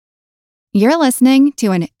You're listening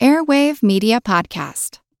to an Airwave Media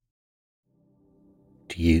Podcast.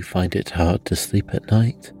 Do you find it hard to sleep at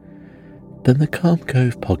night? Then the Calm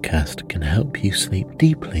Cove podcast can help you sleep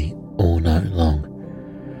deeply all night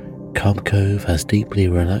long. Calm Cove has deeply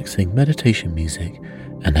relaxing meditation music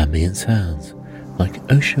and ambient sounds like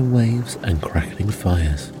ocean waves and crackling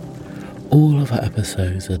fires. All of our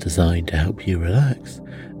episodes are designed to help you relax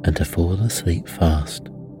and to fall asleep fast.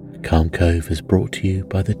 Calm Cove is brought to you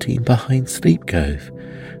by the team behind Sleep Cove,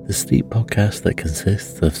 the sleep podcast that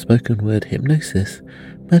consists of spoken word hypnosis,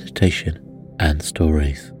 meditation, and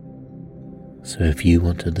stories. So if you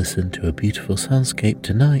want to listen to a beautiful soundscape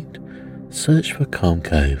tonight, search for Calm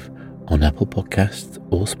Cove on Apple Podcasts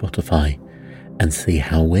or Spotify and see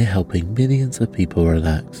how we're helping millions of people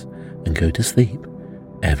relax and go to sleep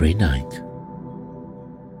every night.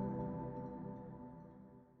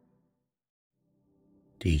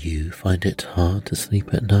 Do you find it hard to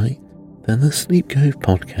sleep at night? Then the Sleep Cove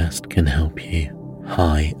podcast can help you.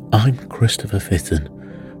 Hi, I'm Christopher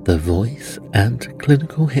Fitton, the voice and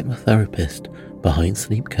clinical hypnotherapist behind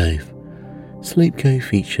Sleep Cove. Sleep Cove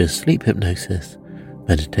features sleep hypnosis,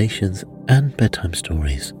 meditations, and bedtime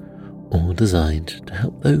stories, all designed to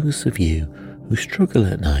help those of you who struggle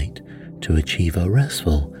at night to achieve a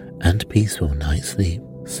restful and peaceful night's sleep.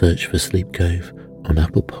 Search for Sleep Cove on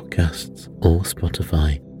Apple Podcasts or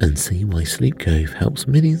Spotify and see why Sleep Cove helps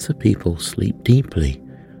millions of people sleep deeply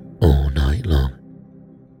all night long.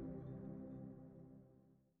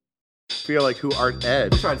 Feel like who art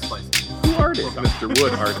Ed? Try to slice it. Who art it? Mr.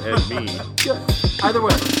 Wood, art Ed me. Good. Either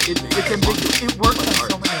way, it's ambiguous. It works on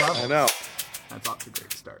so many levels. I know. That's off to a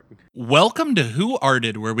great start. Welcome to Who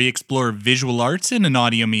Arted, where we explore visual arts in an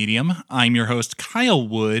audio medium. I'm your host, Kyle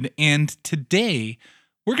Wood, and today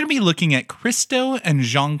we're going to be looking at Christo and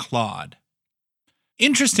Jean-Claude.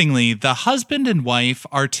 Interestingly, the husband and wife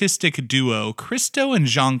artistic duo Christo and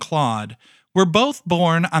Jean-Claude were both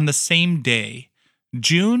born on the same day,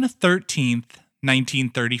 June 13th,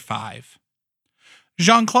 1935.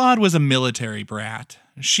 Jean-Claude was a military brat.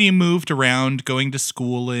 She moved around going to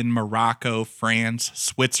school in Morocco, France,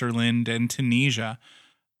 Switzerland, and Tunisia.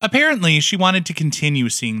 Apparently, she wanted to continue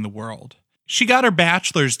seeing the world. She got her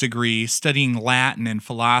bachelor's degree studying Latin and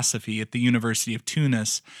philosophy at the University of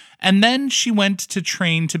Tunis, and then she went to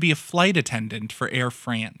train to be a flight attendant for Air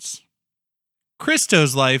France.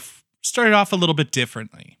 Christo's life started off a little bit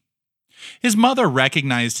differently. His mother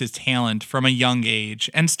recognized his talent from a young age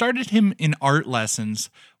and started him in art lessons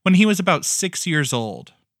when he was about 6 years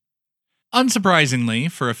old.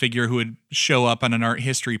 Unsurprisingly, for a figure who would show up on an art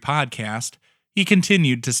history podcast, he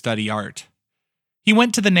continued to study art. He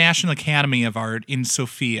went to the National Academy of Art in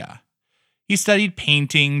Sofia. He studied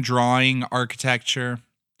painting, drawing, architecture.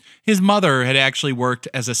 His mother had actually worked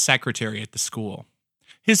as a secretary at the school.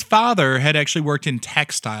 His father had actually worked in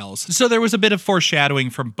textiles, so there was a bit of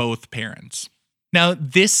foreshadowing from both parents. Now,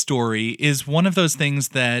 this story is one of those things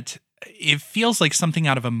that it feels like something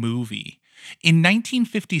out of a movie. In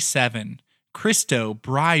 1957, Christo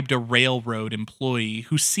bribed a railroad employee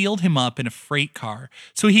who sealed him up in a freight car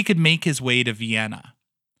so he could make his way to Vienna.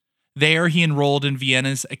 There, he enrolled in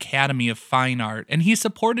Vienna's Academy of Fine Art, and he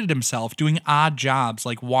supported himself doing odd jobs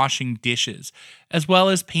like washing dishes, as well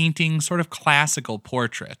as painting sort of classical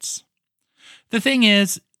portraits. The thing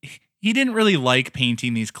is, he didn't really like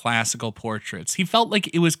painting these classical portraits. He felt like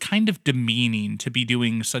it was kind of demeaning to be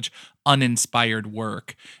doing such uninspired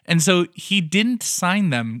work, and so he didn't sign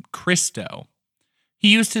them Christo. He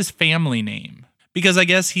used his family name, because I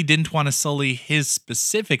guess he didn't want to sully his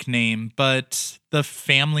specific name, but the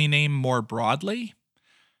family name more broadly.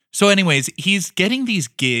 So anyways, he's getting these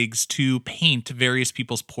gigs to paint various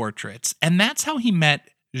people's portraits, and that's how he met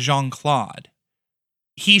Jean-Claude.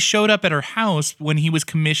 He showed up at her house when he was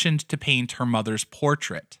commissioned to paint her mother's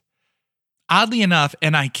portrait. Oddly enough,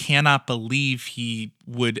 and I cannot believe he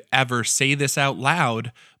would ever say this out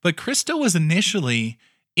loud, but Christo was initially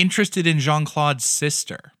interested in Jean-Claude's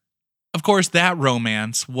sister. Of course, that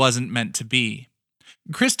romance wasn't meant to be.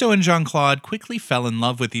 Christo and Jean-Claude quickly fell in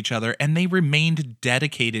love with each other, and they remained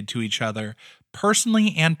dedicated to each other,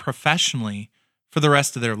 personally and professionally, for the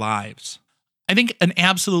rest of their lives. I think an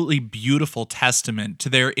absolutely beautiful testament to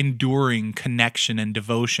their enduring connection and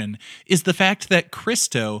devotion is the fact that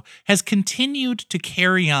Christo has continued to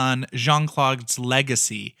carry on Jean-Claude's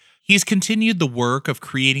legacy. He's continued the work of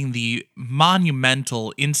creating the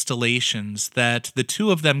monumental installations that the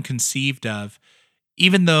two of them conceived of,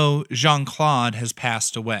 even though Jean-Claude has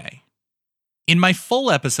passed away. In my full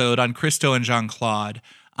episode on Christo and Jean-Claude,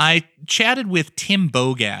 I chatted with Tim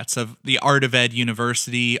Bogatz of the Art of Ed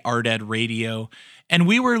University, Art Ed Radio, and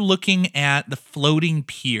we were looking at the floating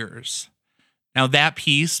piers. Now, that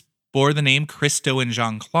piece bore the name Christo and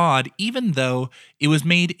Jean-Claude, even though it was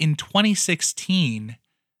made in 2016,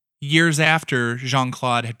 years after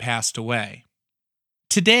Jean-Claude had passed away.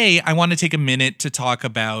 Today, I want to take a minute to talk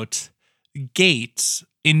about Gates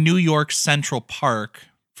in New York Central Park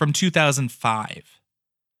from 2005.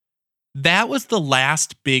 That was the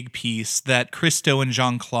last big piece that Christo and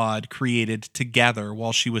Jean-Claude created together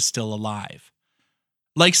while she was still alive.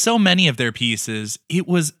 Like so many of their pieces, it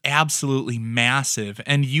was absolutely massive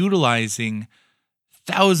and utilizing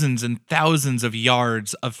thousands and thousands of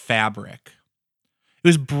yards of fabric. It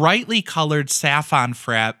was brightly colored saffron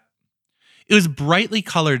fabric.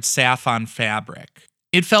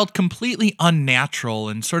 It felt completely unnatural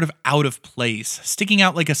and sort of out of place, sticking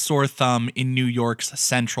out like a sore thumb in New York's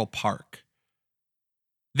Central Park.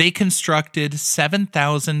 They constructed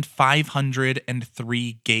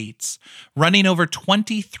 7,503 gates, running over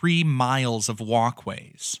 23 miles of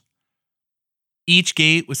walkways. Each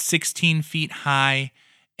gate was 16 feet high,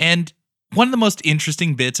 and one of the most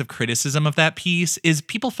interesting bits of criticism of that piece is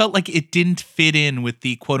people felt like it didn't fit in with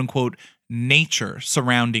the quote-unquote nature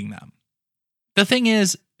surrounding them. The thing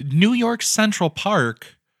is, New York Central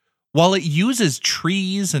Park, while it uses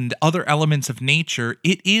trees and other elements of nature,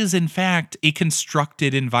 it is in fact a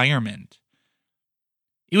constructed environment.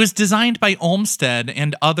 It was designed by Olmsted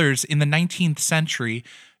and others in the 19th century,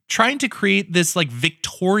 trying to create this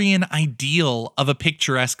Victorian ideal of a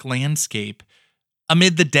picturesque landscape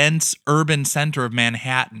amid the dense urban center of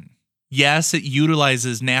Manhattan. Yes, it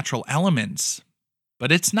utilizes natural elements,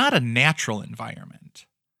 but it's not a natural environment.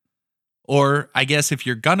 Or, I guess if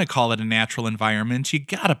you're gonna call it a natural environment, you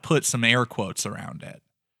gotta put some air quotes around it.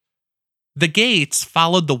 The gates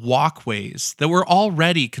followed the walkways that were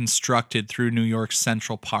already constructed through New York's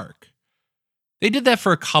Central Park. They did that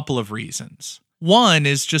for a couple of reasons. One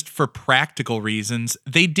is just for practical reasons.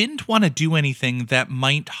 They didn't want to do anything that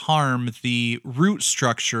might harm the root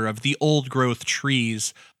structure of the old-growth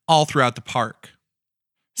trees all throughout the park.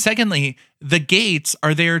 Secondly, the gates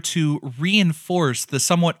are there to reinforce the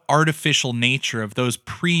somewhat artificial nature of those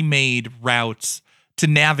pre-made routes to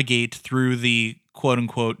navigate through the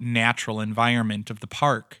quote-unquote natural environment of the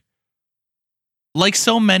park. Like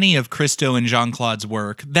so many of Christo and Jean-Claude's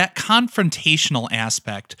work, that confrontational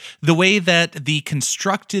aspect, the way that the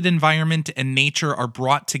constructed environment and nature are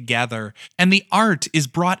brought together, and the art is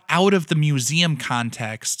brought out of the museum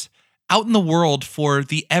context, out in the world for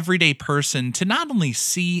the everyday person to not only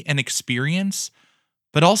see and experience,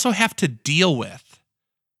 but also have to deal with.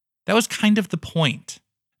 That was kind of the point.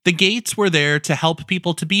 The gates were there to help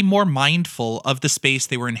people to be more mindful of the space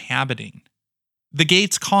they were inhabiting. The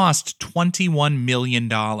gates cost $21 million,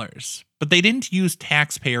 but they didn't use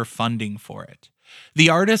taxpayer funding for it. The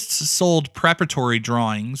artists sold preparatory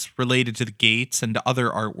drawings related to the gates and other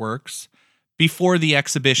artworks before the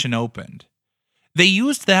exhibition opened. They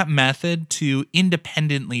used that method to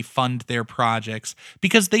independently fund their projects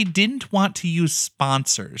because they didn't want to use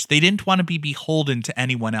sponsors. They didn't want to be beholden to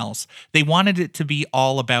anyone else. They wanted it to be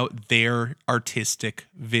all about their artistic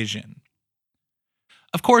vision.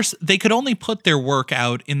 Of course, they could only put their work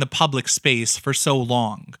out in the public space for so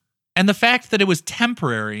long, and the fact that it was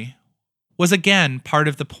temporary was again part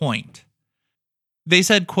of the point. They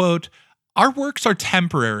said, quote, "Our works are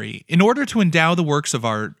temporary in order to endow the works of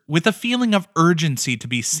art with a feeling of urgency to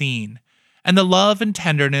be seen, and the love and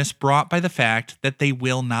tenderness brought by the fact that they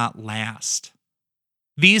will not last.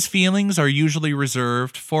 These feelings are usually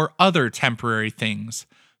reserved for other temporary things,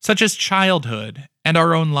 such as childhood and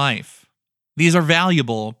our own life. These are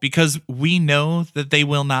valuable because we know that they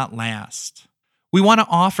will not last. We want to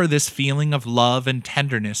offer this feeling of love and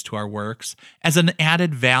tenderness to our works as an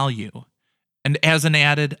added value and as an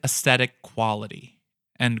added aesthetic quality."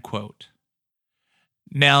 End quote.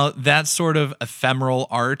 Now, that sort of ephemeral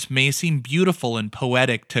art may seem beautiful and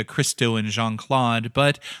poetic to Christo and Jean-Claude,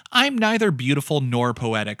 but I'm neither beautiful nor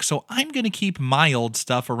poetic, so I'm going to keep my old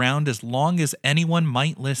stuff around as long as anyone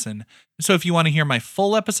might listen. So if you want to hear my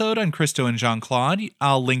full episode on Christo and Jean-Claude,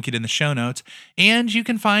 I'll link it in the show notes, and you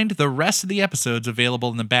can find the rest of the episodes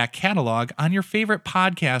available in the back catalog on your favorite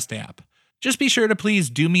podcast app. Just be sure to please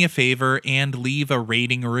do me a favor and leave a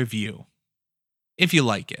rating or review, if you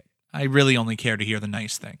like it. I really only care to hear the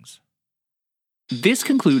nice things. This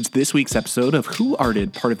concludes this week's episode of Who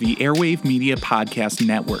Arted, part of the Airwave Media Podcast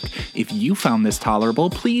Network. If you found this tolerable,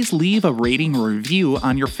 please leave a rating or review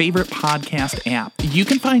on your favorite podcast app. You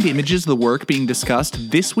can find images of the work being discussed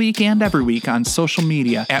this week and every week on social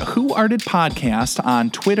media at Who Arted Podcast on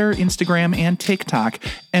Twitter, Instagram, and TikTok,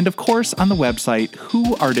 and of course on the website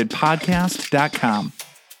whoartedpodcast.com.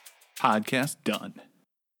 Podcast done.